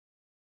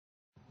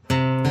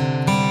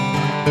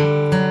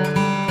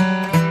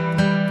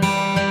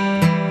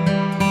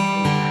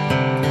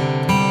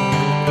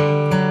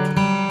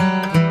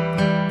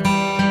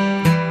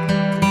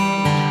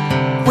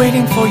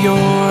for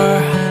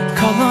your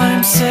call.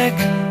 I'm sick,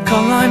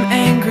 call I'm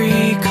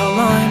angry, call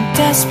I'm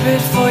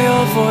desperate for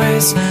your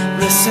voice.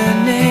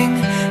 Listening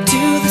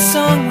to the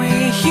song we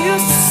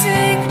used to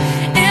sing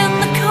in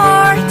the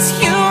car. Do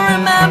you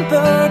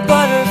remember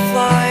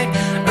Butterfly,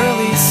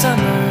 early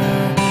summer?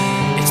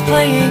 It's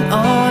playing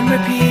on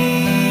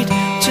repeat,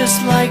 just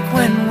like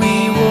when we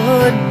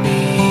would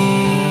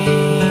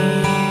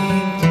meet,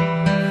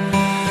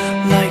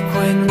 like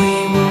when we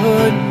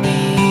would meet.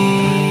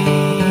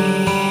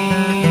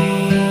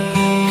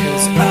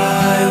 'Cause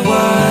I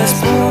was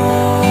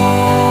born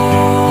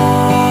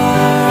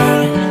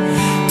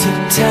to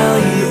tell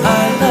you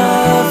I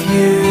love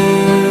you,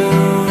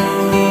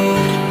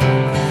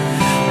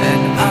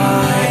 and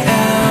I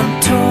am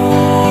torn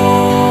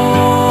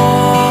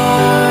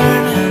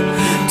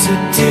to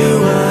do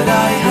what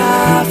I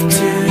have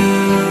to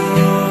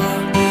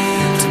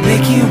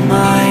make you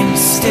mine.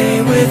 Stay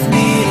with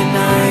me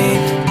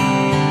tonight.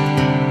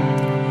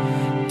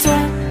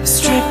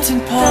 Stripped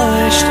and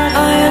polished,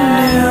 I am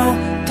new,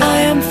 I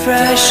am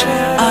fresh,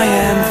 I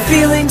am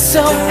feeling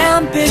so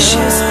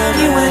ambitious.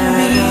 You and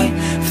me,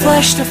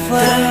 flesh to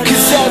flesh.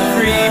 'Cause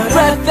every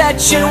breath that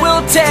you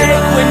will take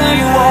when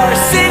you are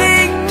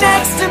sitting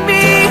next to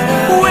me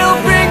will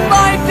bring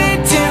life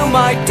into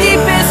my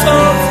deepest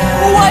hope.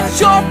 What's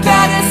your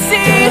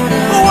fantasy?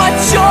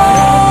 What's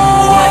your